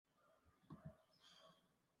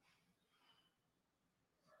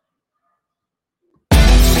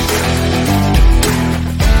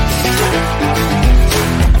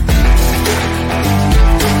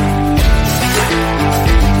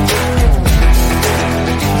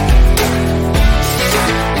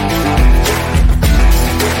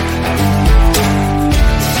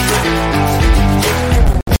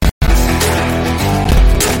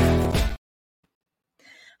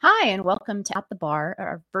and welcome to At the Bar,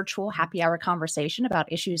 our virtual happy hour conversation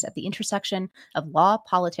about issues at the intersection of law,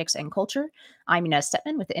 politics, and culture. I'm Inez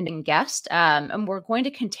Stepman with the Indian guest, and we're going to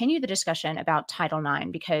continue the discussion about Title IX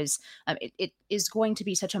because it is going to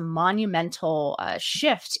be such a monumental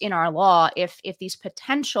shift in our law if these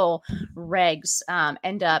potential regs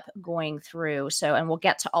end up going through. And we'll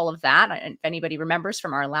get to all of that, if anybody remembers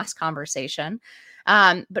from our last conversation.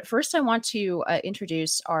 But first, I want to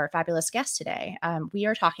introduce our fabulous guest today. We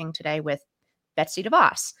are talking today with Betsy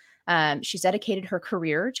DeVos. She's dedicated her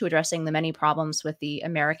career to addressing the many problems with the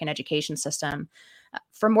American education system.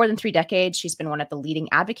 For more than 3 decades, she's been one of the leading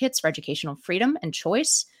advocates for educational freedom and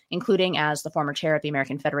choice, including as the former chair of the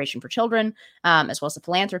American Federation for Children, as well as the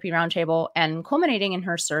Philanthropy Roundtable, and culminating in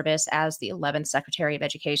her service as the 11th Secretary of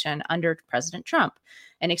Education under President Trump,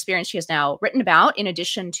 an experience she has now written about, in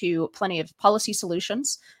addition to plenty of policy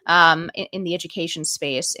solutions in the education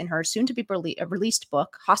space, in her soon-to-be released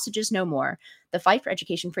book, Hostages No More: The Fight for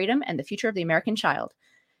Education Freedom and the Future of the American Child.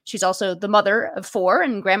 She's also the mother of 4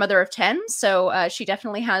 and grandmother of 10, so she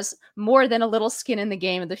definitely has more than a little skin in the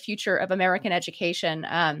game of the future of American education.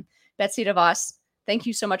 Betsy DeVos, thank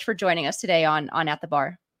you so much for joining us today on At the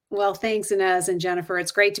Bar. Well, thanks, Inez and Jennifer.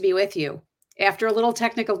 It's great to be with you. After a little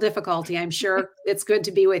technical difficulty, I'm sure it's good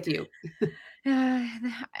to be with you.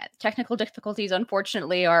 Technical difficulties,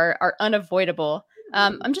 unfortunately, are unavoidable.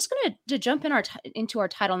 I'm just going to jump into our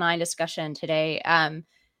Title IX discussion today.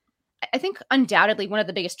 I think undoubtedly one of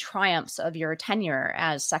the biggest triumphs of your tenure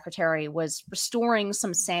as secretary was restoring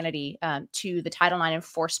some sanity to the Title IX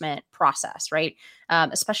enforcement process, right?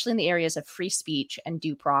 Especially in the areas of free speech and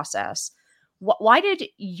due process. Why did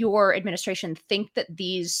your administration think that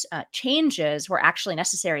these changes were actually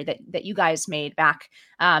necessary that you guys made back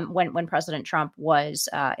when President Trump was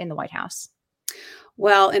in the White House?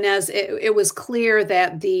 Well, and as it was clear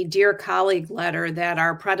that the Dear Colleague letter that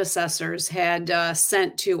our predecessors had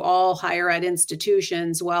sent to all higher ed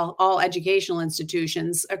institutions, all educational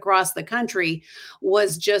institutions across the country,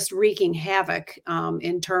 was just wreaking havoc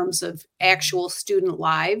in terms of actual student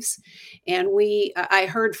lives. And I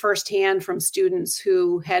heard firsthand from students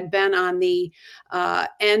who had been on the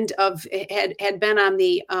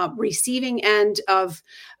receiving end of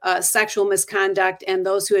sexual misconduct, and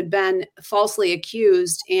those who had been falsely accused.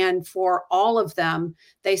 And for all of them,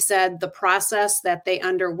 they said the process that they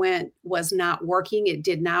underwent was not working. It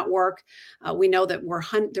did not work. We know that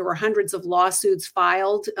there were hundreds of lawsuits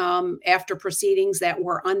filed after proceedings that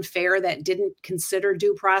were unfair, that didn't consider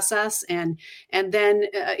due process. And then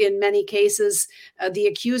in many cases, the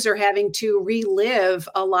accuser having to relive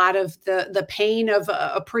a lot of the pain of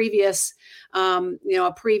a previous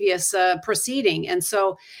proceeding. And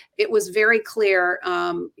so it was very clear,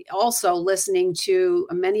 also listening to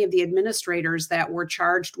many of the administrators that were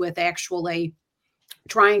charged with actually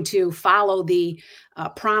trying to follow the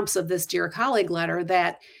prompts of this Dear Colleague letter,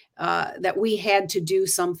 that we had to do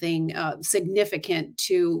something significant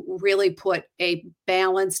to really put a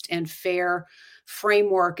balanced and fair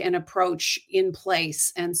framework and approach in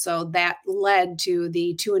place. And so that led to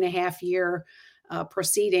the 2.5-year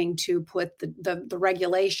proceeding to put the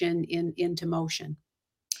regulation into motion.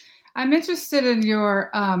 I'm interested in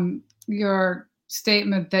your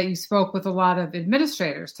statement that you spoke with a lot of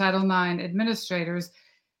administrators, Title IX administrators.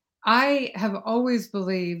 I have always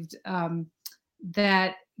believed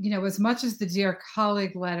that, as much as the Dear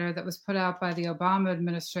Colleague letter that was put out by the Obama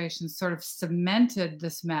administration sort of cemented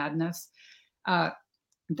this madness,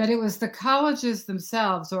 that it was the colleges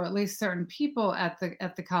themselves, or at least certain people at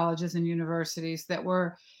the colleges and universities, that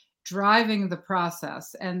were driving the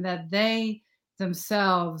process, and that they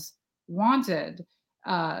themselves wanted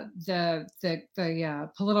the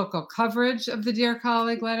political coverage of the Dear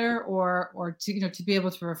Colleague letter, or to be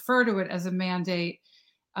able to refer to it as a mandate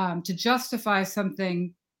to justify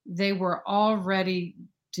something they were already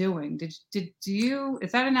doing. Is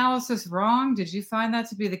that analysis wrong? Did you find that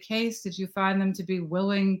to be the case? Did you find them to be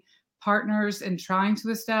willing partners in trying to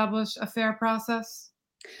establish a fair process?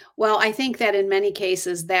 Well, I think that in many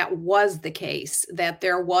cases that was the case, that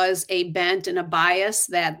there was a bent and a bias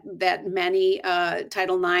that many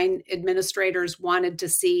Title IX administrators wanted to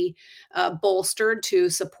see bolstered to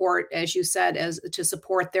support, as you said, to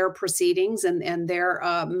support their proceedings and their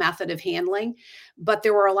method of handling. But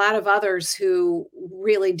there were a lot of others who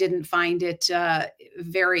really didn't find it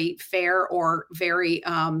very fair or very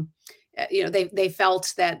they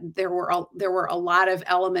felt that there were a lot of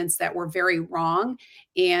elements that were very wrong,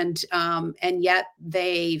 and yet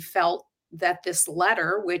they felt that this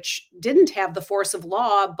letter, which didn't have the force of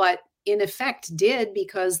law, but in effect did,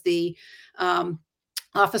 because the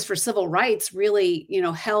Office for Civil Rights really,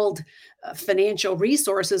 held financial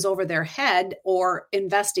resources over their head, or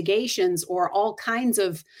investigations, or all kinds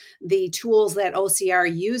of the tools that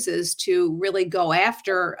OCR uses to really go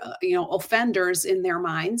after, offenders in their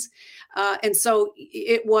minds. And so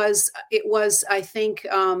it was, I think,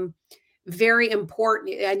 very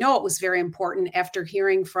important. I know it was very important after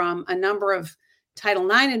hearing from a number of Title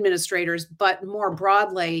IX administrators, but more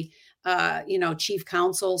broadly, chief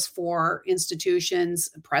counsels for institutions,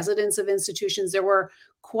 presidents of institutions. There were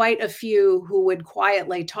quite a few who would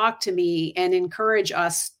quietly talk to me and encourage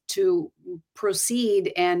us to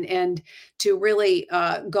proceed and to really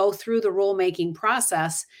go through the rulemaking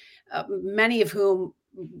process. Many of whom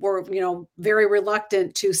were, very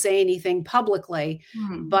reluctant to say anything publicly.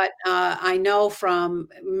 But I know from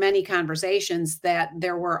many conversations that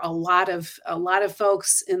there were a lot of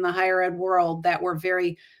folks in the higher ed world that were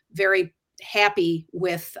very, very happy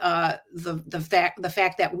with the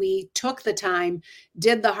fact that we took the time,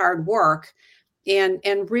 did the hard work,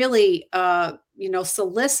 and really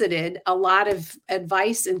solicited a lot of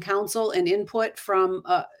advice and counsel and input from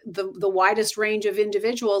the widest range of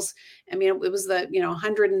individuals. I mean, it was the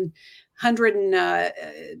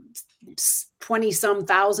 120 some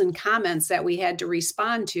thousand comments that we had to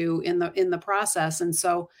respond to in the process, and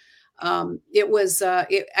so it was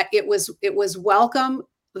welcome,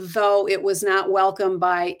 though it was not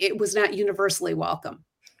universally welcome.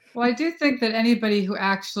 Well, I do think that anybody who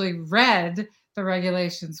actually read the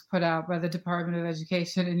regulations put out by the Department of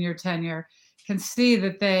Education in your tenure can see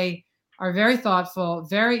that they are very thoughtful,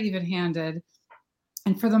 very even-handed,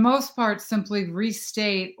 and for the most part simply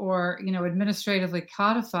restate or administratively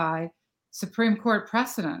codify Supreme Court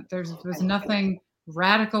precedent. There was nothing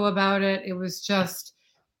radical about it. It was just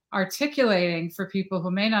articulating for people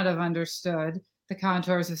who may not have understood the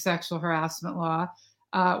contours of sexual harassment law,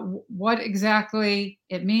 what exactly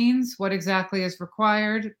it means, what exactly is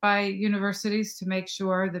required by universities to make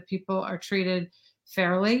sure that people are treated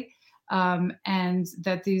fairly, and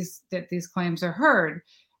that these claims are heard.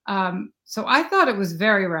 So I thought it was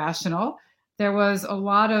very rational. There was a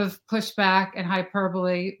lot of pushback and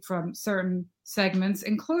hyperbole from certain segments,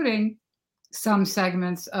 including some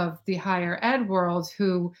segments of the higher ed world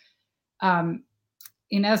who,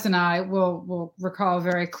 Inez and I will recall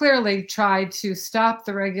very clearly, tried to stop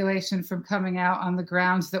the regulation from coming out on the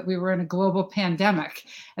grounds that we were in a global pandemic,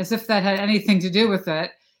 as if that had anything to do with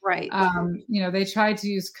it. Right. They tried to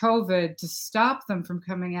use COVID to stop them from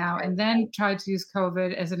coming out, and then tried to use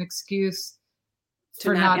COVID as an excuse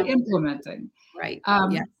for not implementing. Right.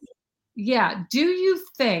 Yeah. Do you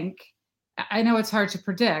think, I know it's hard to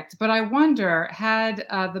predict, but I wonder, had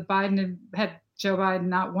Joe Biden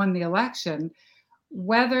not won the election,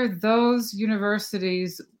 whether those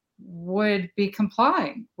universities would be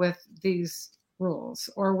complying with these rules,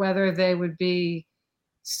 or whether they would be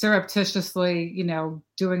surreptitiously,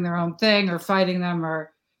 doing their own thing or fighting them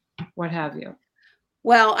or what have you.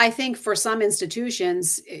 Well, I think for some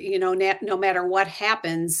institutions, no matter what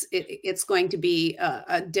happens, it's going to be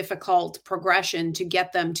a difficult progression to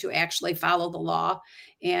get them to actually follow the law.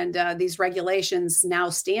 And these regulations now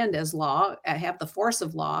stand as law, have the force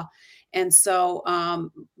of law. And so,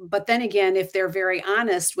 but then again, if they're very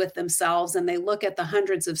honest with themselves and they look at the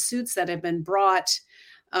hundreds of suits that have been brought,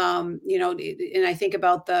 and I think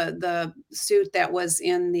about the suit that was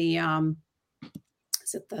in the,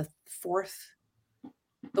 is it the fourth?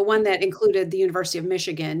 The one that included the University of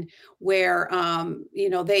Michigan, where,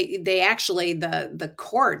 they actually, the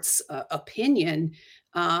court's opinion,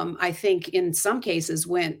 I think in some cases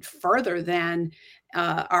went further than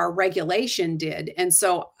our regulation did. And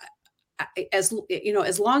so, as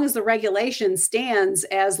long as the regulation stands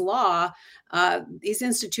as law, these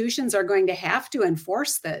institutions are going to have to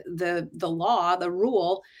enforce the law, the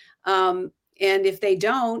rule. And if they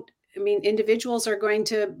don't, individuals are going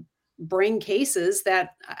to bring cases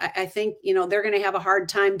that I think, they're going to have a hard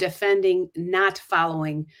time defending not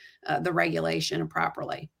following the regulation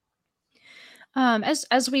properly.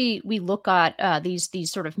 As we look at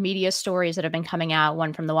these sort of media stories that have been coming out,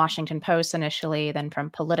 one from the Washington Post initially, then from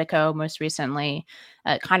Politico most recently,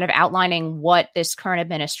 kind of outlining what this current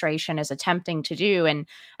administration is attempting to do. And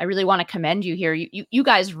I really want to commend you here. You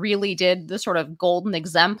guys really did the sort of golden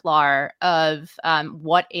exemplar of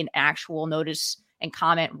what an actual notice and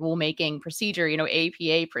comment rulemaking procedure,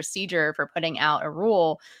 APA procedure for putting out a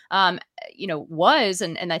rule, was.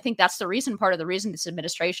 And I think that's part of the reason this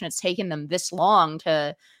administration has taken them this long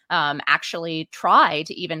to actually try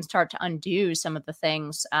to even start to undo some of the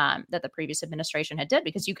things that the previous administration had did,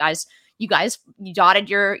 because you guys dotted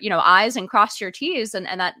your, I's and crossed your T's, and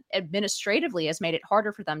that administratively has made it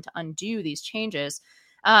harder for them to undo these changes.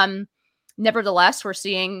 Nevertheless, we're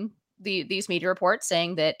seeing these media reports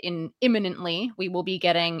saying that imminently we will be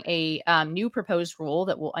getting a new proposed rule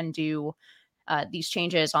that will undo these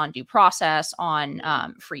changes on due process, on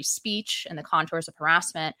free speech and the contours of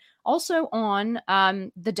harassment, also on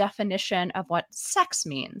the definition of what sex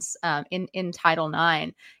means in Title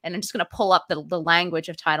IX. And I'm just going to pull up the language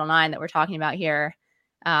of Title IX that we're talking about here.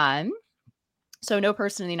 So no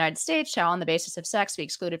person in the United States shall, on the basis of sex, be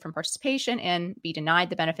excluded from participation in, be denied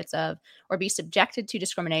the benefits of, or be subjected to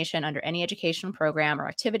discrimination under any educational program or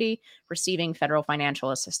activity receiving federal financial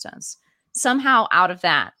assistance. Somehow out of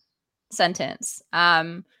that sentence,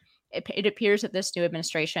 it appears that this new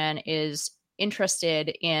administration is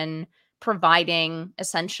interested in providing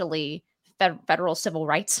essentially federal civil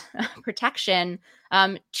rights protection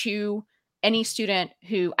to any student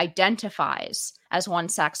who identifies as one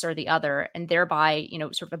sex or the other, and thereby,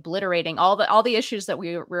 sort of obliterating all the issues that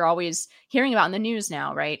we're always hearing about in the news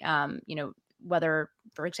now, right? Whether,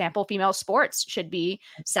 for example, female sports should be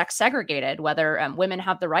sex segregated, whether women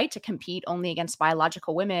have the right to compete only against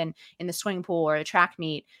biological women in the swimming pool or the track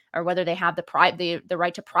meet, or whether they have the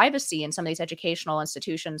right to privacy in some of these educational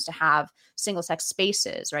institutions to have single sex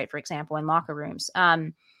spaces, right? For example, in locker rooms.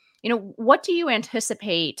 What do you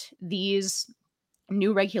anticipate these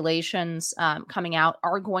new regulations coming out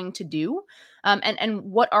are going to do? And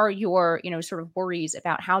what are your, sort of worries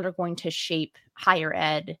about how they're going to shape higher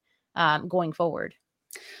ed going forward?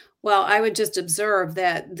 Well, I would just observe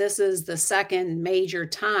that this is the second major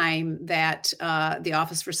time that the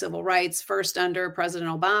Office for Civil Rights, first under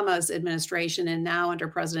President Obama's administration and now under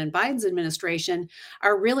President Biden's administration,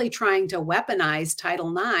 are really trying to weaponize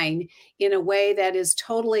Title IX in a way that is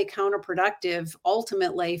totally counterproductive,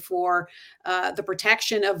 ultimately, for the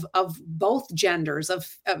protection of both genders, of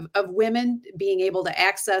women being able to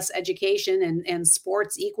access education and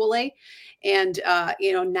sports equally. And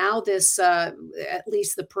now this, at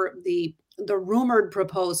least the rumored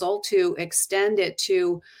proposal to extend it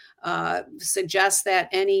to suggest that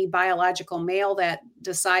any biological male that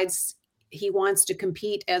decides he wants to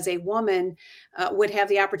compete as a woman would have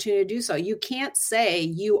the opportunity to do so. You can't say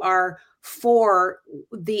you are for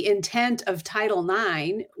the intent of Title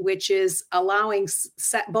IX, which is allowing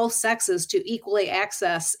both sexes to equally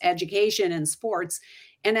access education and sports,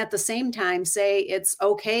 and at the same time say it's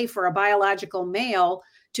okay for a biological male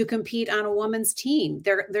to compete on a woman's team.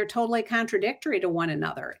 They're totally contradictory to one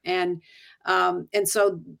another. And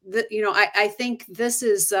so, I think this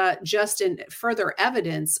is just further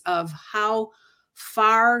evidence of how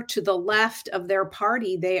far to the left of their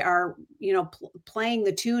party they are, playing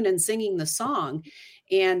the tune and singing the song.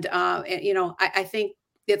 And I think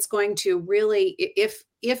it's going to really,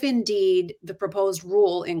 if indeed the proposed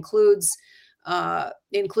rule includes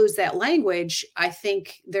that language, I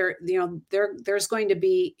think there's going to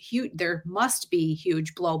be there must be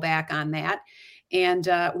huge blowback on that. And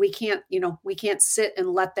we can't sit and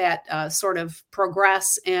let that sort of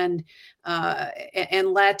progress and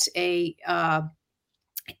let a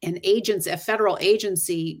federal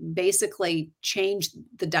agency basically change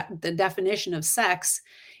the definition of sex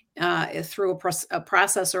through a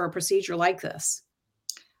process or a procedure like this.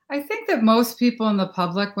 I think that most people in the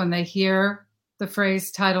public, when they hear the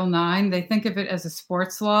phrase Title IX, they think of it as a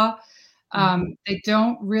sports law. They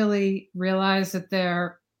don't really realize that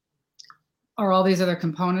there are all these other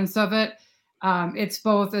components of it. It's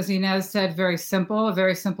both, as Inez said, a very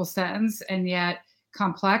simple sentence, and yet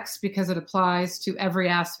complex because it applies to every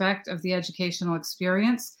aspect of the educational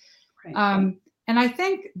experience. Right. And I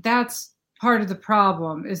think that's part of the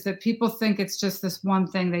problem, is that people think it's just this one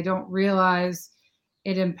thing. They don't realize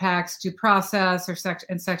it impacts due process or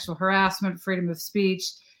sexual harassment, freedom of speech,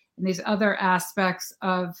 and these other aspects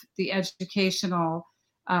of the educational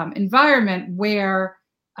environment where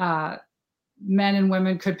men and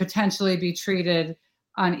women could potentially be treated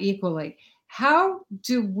unequally. How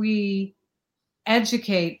do we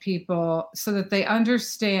educate people so that they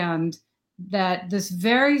understand that this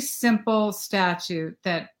very simple statute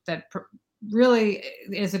that really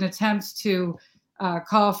is an attempt to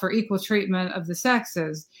call for equal treatment of the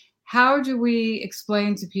sexes? How do we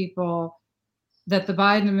explain to people that the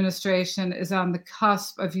Biden administration is on the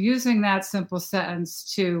cusp of using that simple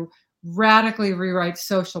sentence to radically rewrite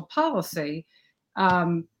social policy, at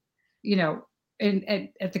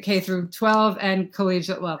the K through 12 and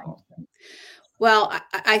collegiate level? Well,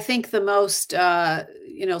 I think the most,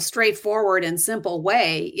 straightforward and simple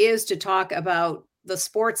way is to talk about the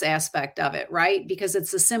sports aspect of it, right? Because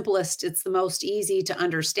it's the simplest, it's the most easy to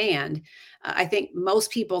understand. I think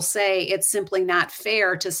most people say it's simply not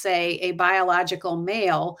fair to say a biological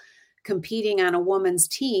male competing on a woman's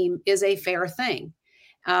team is a fair thing.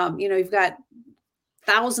 You've got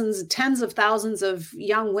thousands, tens of thousands of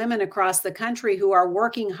young women across the country who are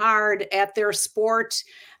working hard at their sport,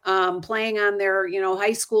 playing on their,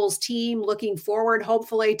 high school's team, looking forward,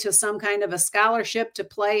 hopefully, to some kind of a scholarship to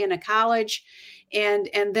play in a college. And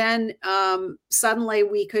then suddenly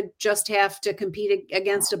we could just have to compete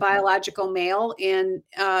against a biological male, and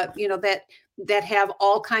that have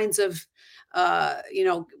all kinds of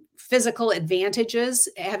physical advantages,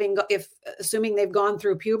 assuming they've gone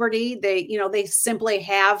through puberty. They simply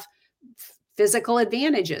have physical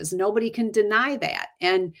advantages. Nobody can deny that.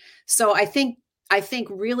 And so I think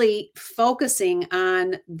really focusing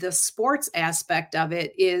on the sports aspect of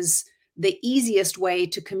it is the easiest way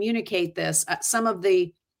to communicate this. Some of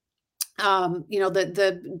the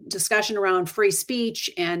the discussion around free speech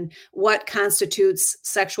and what constitutes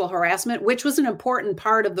sexual harassment, which was an important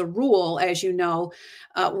part of the rule. As you know,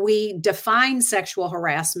 we defined sexual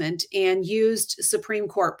harassment and used Supreme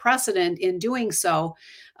Court precedent in doing so.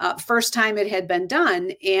 First time it had been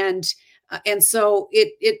done, and so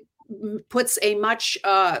it puts a much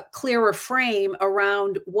clearer frame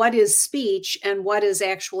around what is speech and what is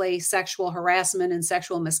actually sexual harassment and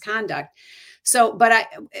sexual misconduct. So, but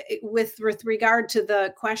with regard to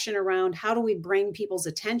the question around how do we bring people's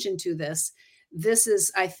attention to this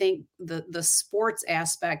is, I think, the sports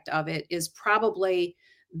aspect of it is probably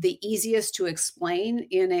the easiest to explain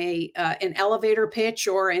in an elevator pitch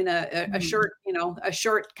or in a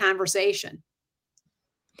short conversation.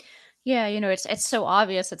 Yeah, it's so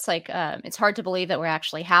obvious. It's like it's hard to believe that we're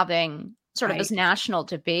actually having sort of this national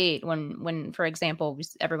debate when, for example,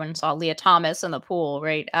 everyone saw Leah Thomas in the pool,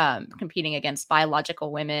 right? Competing against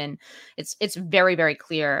biological women. It's very, very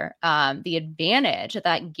clear the advantage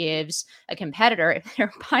that gives a competitor if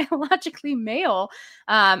they're biologically male.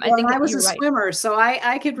 I think I was a swimmer, so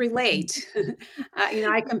I could relate.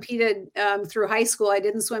 I competed through high school. I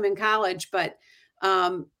didn't swim in college, but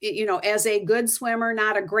as a good swimmer,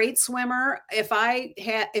 not a great swimmer, if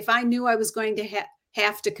I knew I was going to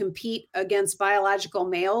have to compete against biological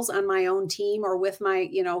males on my own team or with my,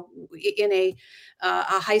 in a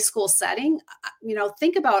high school setting,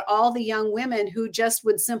 think about all the young women who just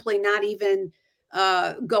would simply not even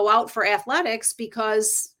go out for athletics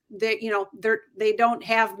because they don't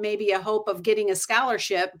have maybe a hope of getting a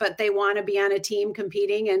scholarship, but they want to be on a team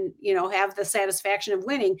competing and, have the satisfaction of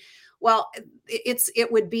winning. Well, it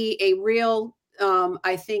would be a real,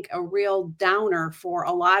 I think, a real downer for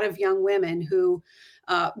a lot of young women who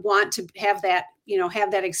want to have that,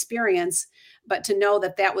 have that experience, but to know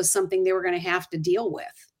that was something they were going to have to deal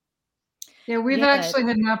with. Yeah, we've actually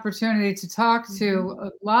had an opportunity to talk to a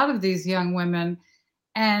lot of these young women.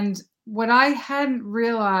 And what I hadn't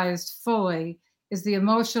realized fully is the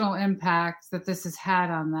emotional impact that this has had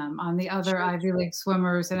on them, on the other Ivy League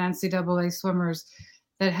swimmers and NCAA swimmers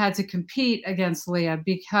that had to compete against Leah,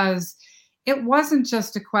 because it wasn't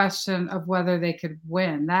just a question of whether they could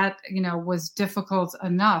win. That, was difficult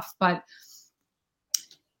enough, but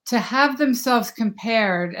to have themselves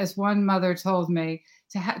compared, as one mother told me,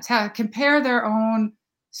 to compare their own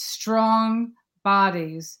strong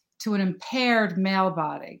bodies to an impaired male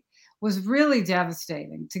body was really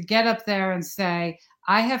devastating. To get up there and say,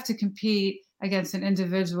 I have to compete against an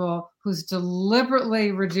individual who's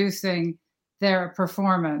deliberately reducing their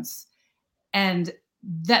performance. And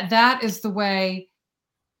that is the way,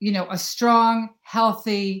 a strong,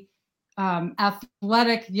 healthy,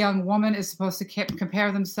 athletic young woman is supposed to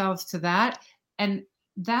compare themselves to that. And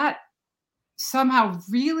that somehow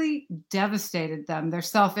really devastated them, their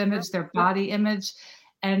self-image, their body image.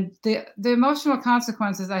 And the emotional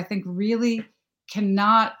consequences, I think, really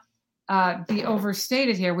cannot be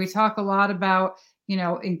overstated here. We talk a lot about,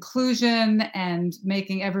 inclusion and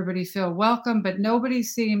making everybody feel welcome, but nobody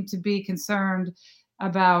seemed to be concerned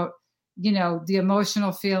about, the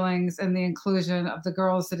emotional feelings and the inclusion of the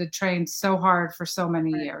girls that had trained so hard for so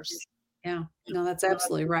many years. Yeah, no, that's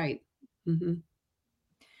absolutely right. Mm-hmm.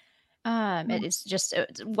 It's just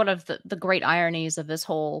one of the great ironies of this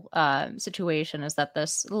whole situation is that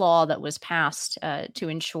this law that was passed to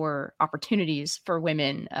ensure opportunities for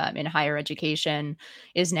women in higher education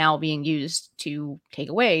is now being used to take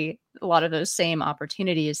away a lot of those same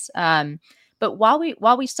opportunities. But while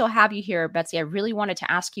we still have you here, Betsy, I really wanted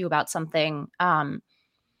to ask you about something. In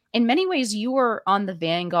many ways, you were on the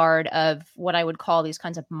vanguard of what I would call these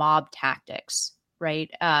kinds of mob tactics, right?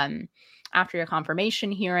 After your confirmation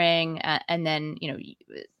hearing, and then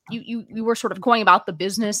you were sort of going about the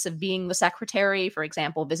business of being the secretary, for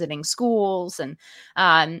example, visiting schools, and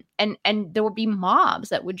there would be mobs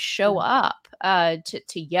that would show up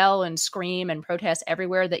to yell and scream and protest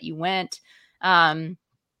everywhere that you went.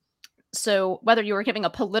 So whether you were giving a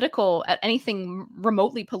political, anything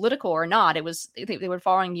remotely political or not, it was they were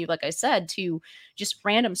following you, like I said, to just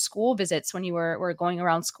random school visits when you were going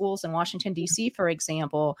around schools in Washington D.C., for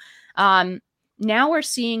example. Now we're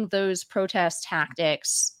seeing those protest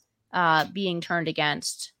tactics being turned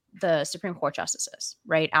against the Supreme Court justices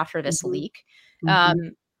right after this leak.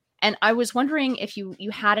 And I was wondering if you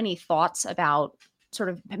had any thoughts about sort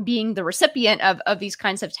of being the recipient of these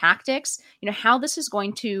kinds of tactics, how this is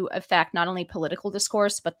going to affect not only political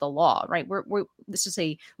discourse, but the law, right? This is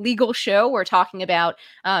a legal show. We're talking about,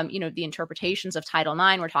 the interpretations of Title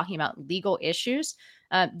IX. We're talking about legal issues.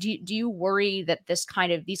 Do you worry that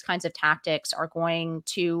these kinds of tactics are going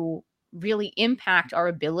to really impact our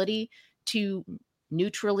ability to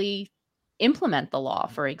neutrally implement the law,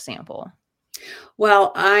 for example?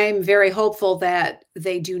 Well, I'm very hopeful that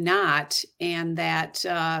they do not, and that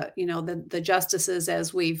the justices,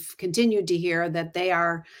 as we've continued to hear, that they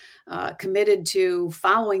are committed to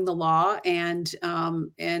following the law, and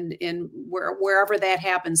wherever that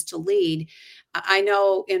happens to lead. I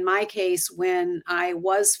know in my case, when I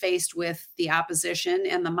was faced with the opposition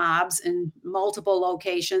and the mobs in multiple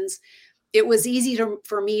locations, it was easy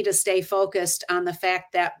for me to stay focused on the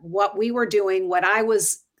fact that what we were doing, what I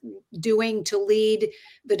was doing to lead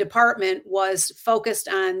the department, was focused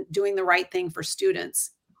on doing the right thing for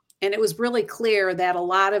students. And it was really clear that a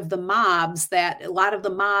lot of the mob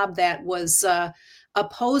that was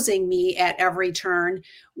opposing me at every turn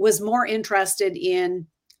was more interested in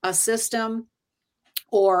a system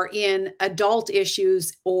or in adult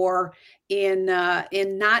issues or in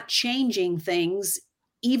not changing things,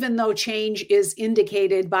 even though change is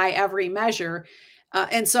indicated by every measure.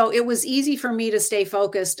 And so it was easy for me to stay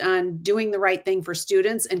focused on doing the right thing for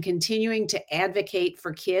students and continuing to advocate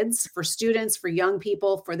for kids, for students, for young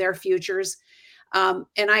people, for their futures. And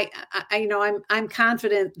I'm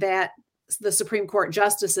confident that the Supreme Court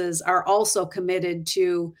justices are also committed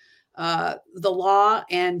to the law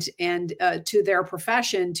and to their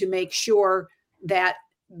profession, to make sure that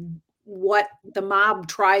what the mob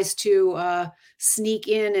tries to sneak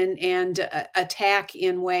in and attack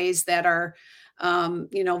in ways that are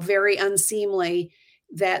very unseemly,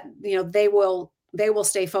 that they will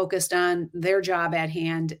stay focused on their job at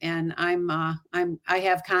hand, and I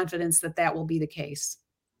have confidence that that will be the case.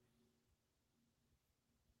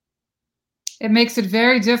 It makes it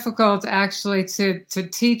very difficult actually to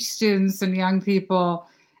teach students and young people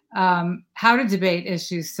how to debate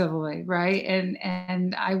issues civilly, right?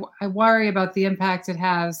 And I worry about the impact it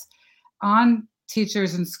has on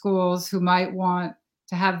teachers in schools who might want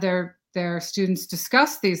to have their students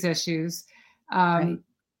discuss these issues, Right.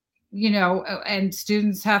 And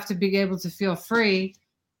students have to be able to feel free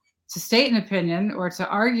to state an opinion or to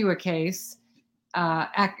argue a case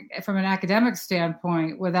from an academic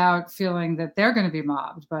standpoint without feeling that they're going to be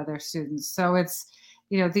mobbed by their students. So it's,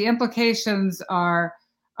 the implications are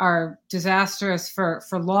disastrous for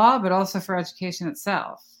law, but also for education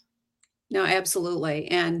itself. No, absolutely.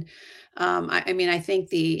 And I think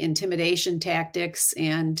the intimidation tactics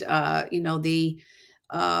and, the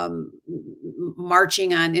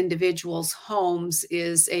marching on individuals' homes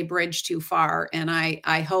is a bridge too far. And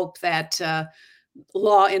I hope that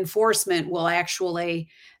law enforcement will actually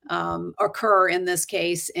occur in this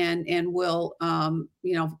case and will,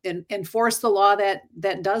 enforce the law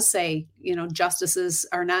that does say, justices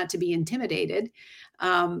are not to be intimidated.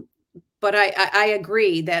 But I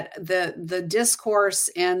agree that the discourse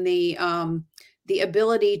and the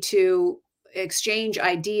ability to exchange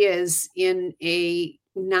ideas in a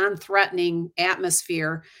non-threatening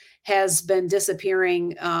atmosphere has been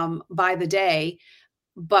disappearing by the day.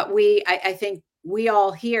 But I think we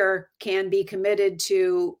all here can be committed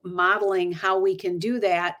to modeling how we can do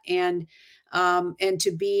that, and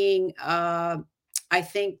to being, I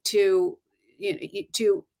think, to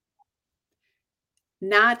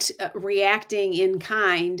not reacting in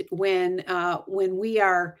kind when we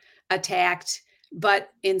are attacked, but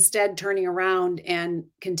instead turning around and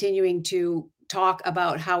continuing to talk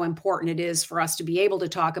about how important it is for us to be able to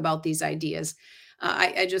talk about these ideas.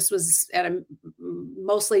 I just was at a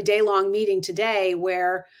mostly day-long meeting today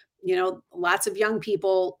where, lots of young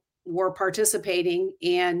people were participating,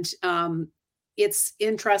 and it's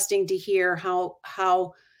interesting to hear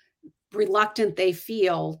how reluctant they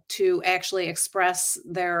feel to actually express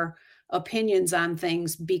their opinions on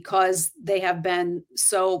things because they have been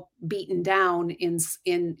so beaten down in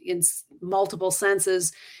multiple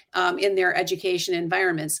senses in their education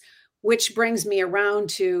environments. Which brings me around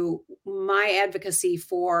to my advocacy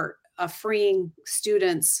for freeing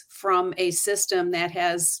students from a system that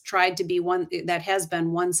has tried to be one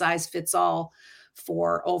size fits all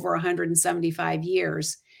for over 175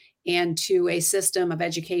 years, and to a system of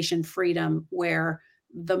education freedom where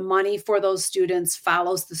the money for those students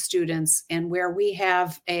follows the students, and where we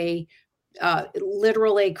have a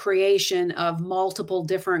literally creation of multiple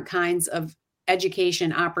different kinds of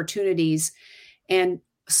education opportunities, and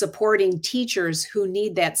supporting teachers who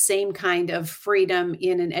need that same kind of freedom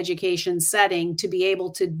in an education setting to be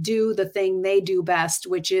able to do the thing they do best,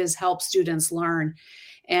 which is help students learn.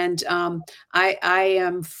 And I'm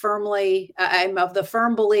of the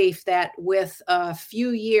firm belief that with a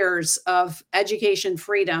few years of education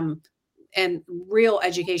freedom and real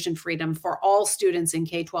education freedom for all students in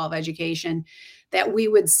K-12 education, that we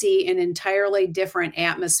would see an entirely different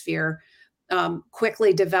atmosphere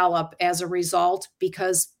quickly develop as a result,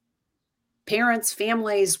 because parents,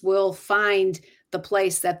 families will find the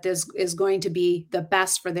place that this is going to be the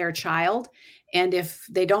best for their child. And if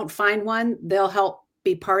they don't find one, they'll help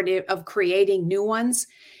be part of creating new ones.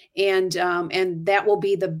 And that will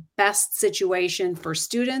be the best situation for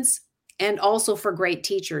students and also for great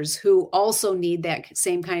teachers who also need that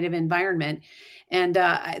same kind of environment. And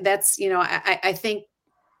that's, I think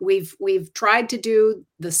we've tried to do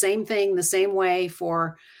the same thing the same way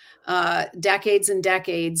for decades and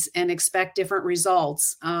decades and expect different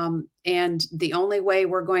results. And the only way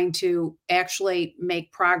we're going to actually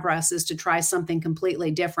make progress is to try something completely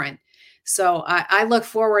different. So I look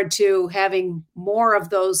forward to having more of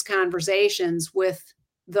those conversations with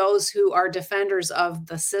those who are defenders of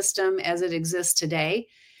the system as it exists today,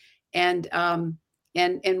 and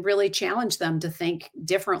really challenge them to think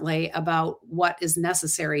differently about what is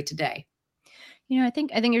necessary today. I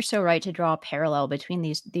think you're so right to draw a parallel between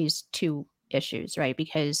these two issues, right?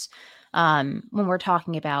 Because when we're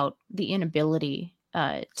talking about the inability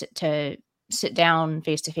to sit down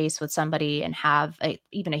face to face with somebody and have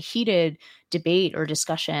even a heated debate or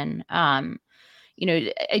discussion,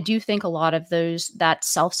 I do think a lot of that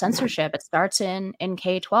self-censorship, it starts in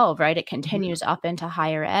K-12, right? It continues up into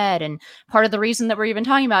higher ed. And part of the reason that we're even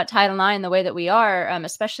talking about Title IX the way that we are,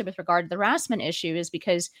 especially with regard to the harassment issue, is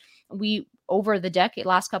because we, over the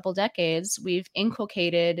last couple decades, we've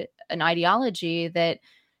inculcated an ideology that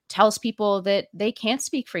tells people that they can't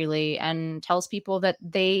speak freely and tells people that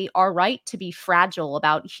they are right to be fragile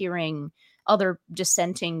about hearing other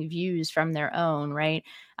dissenting views from their own, right?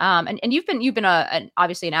 And you've been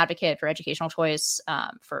obviously an advocate for educational choice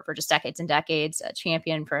for just decades and decades, a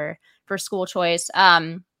champion for school choice.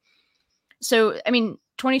 So,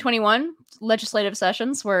 2021 legislative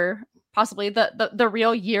sessions were possibly the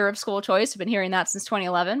real year of school choice. We've been hearing that since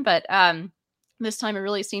 2011, but this time it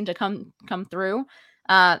really seemed to come through.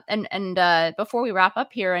 And before we wrap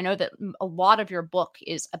up here, I know that a lot of your book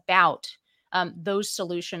is about those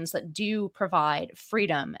solutions that do provide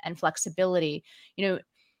freedom and flexibility.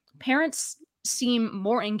 Parents seem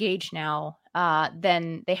more engaged now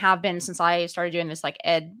than they have been since I started doing this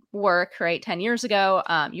ed work, right, 10 years ago.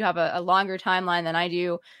 You have a longer timeline than I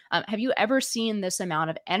do. Have you ever seen this amount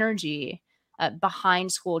of energy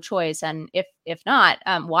behind school choice? And if not,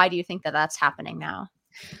 why do you think that that's happening now?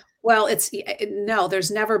 Well, no,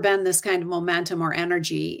 there's never been this kind of momentum or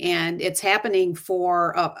energy, and it's happening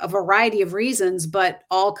for a variety of reasons, but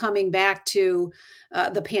all coming back to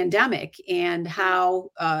the pandemic and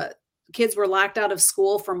how kids were locked out of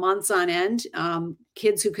school for months on end.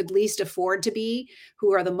 Kids who could least afford to be,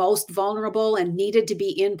 who are the most vulnerable and needed to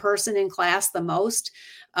be in person in class the most.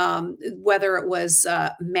 Whether it was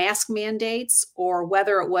mask mandates or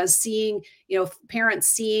whether it was seeing, parents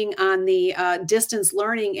seeing on the distance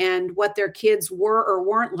learning and what their kids were or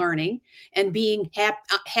weren't learning, and being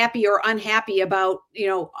happy or unhappy about,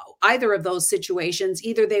 either of those situations.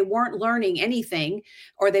 Either they weren't learning anything,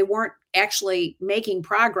 or they weren't actually making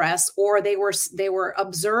progress, or they were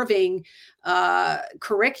observing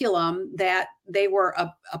curriculum that they were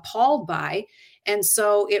appalled by. And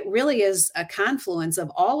so it really is a confluence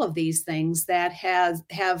of all of these things that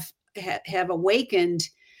have awakened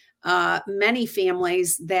many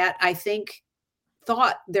families that I think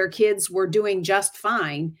thought their kids were doing just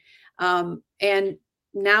fine. And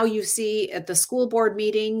now you see at the school board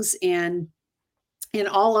meetings and in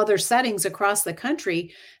all other settings across the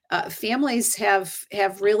country, families have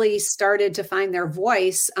really started to find their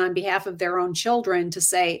voice on behalf of their own children to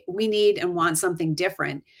say, we need and want something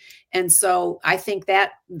different. And so I think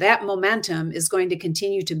that momentum is going to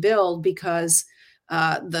continue to build because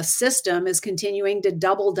the system is continuing to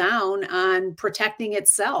double down on protecting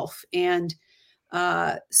itself. And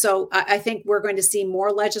so I think we're going to see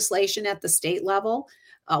more legislation at the state level,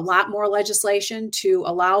 a lot more legislation to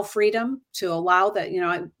allow freedom, to allow that,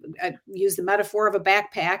 I use the metaphor of a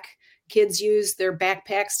backpack. kids use their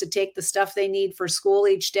backpacks to take the stuff they need for school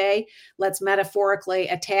each day. Let's metaphorically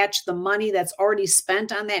attach the money that's already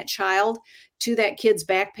spent on that child to that kid's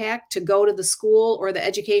backpack to go to the school or the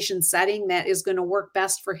education setting that is going to work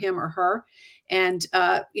best for him or her. And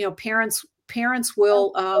parents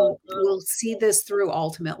will see this through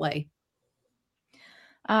ultimately.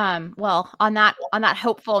 Well, on that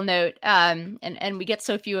hopeful note, and we get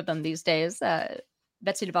so few of them these days.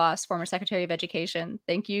 Betsy DeVos, former Secretary of Education,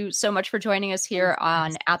 thank you so much for joining us here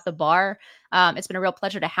on At the Bar. It's been a real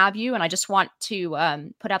pleasure to have you. And I just want to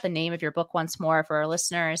put out the name of your book once more for our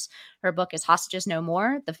listeners. Her book is Hostages No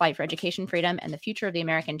More: The Fight for Education Freedom and the Future of the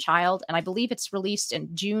American Child. And I believe it's released in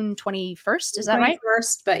June 21st. Is that right?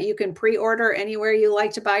 21st, but you can pre-order anywhere you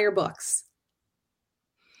like to buy your books.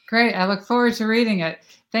 Great. I look forward to reading it.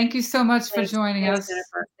 Thank you so much for joining us.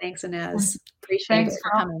 Jennifer. Thanks, Inez. Appreciate Thanks it.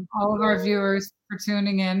 for all of our viewers for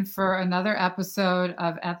tuning in for another episode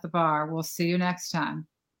of At the Bar. We'll see you next time.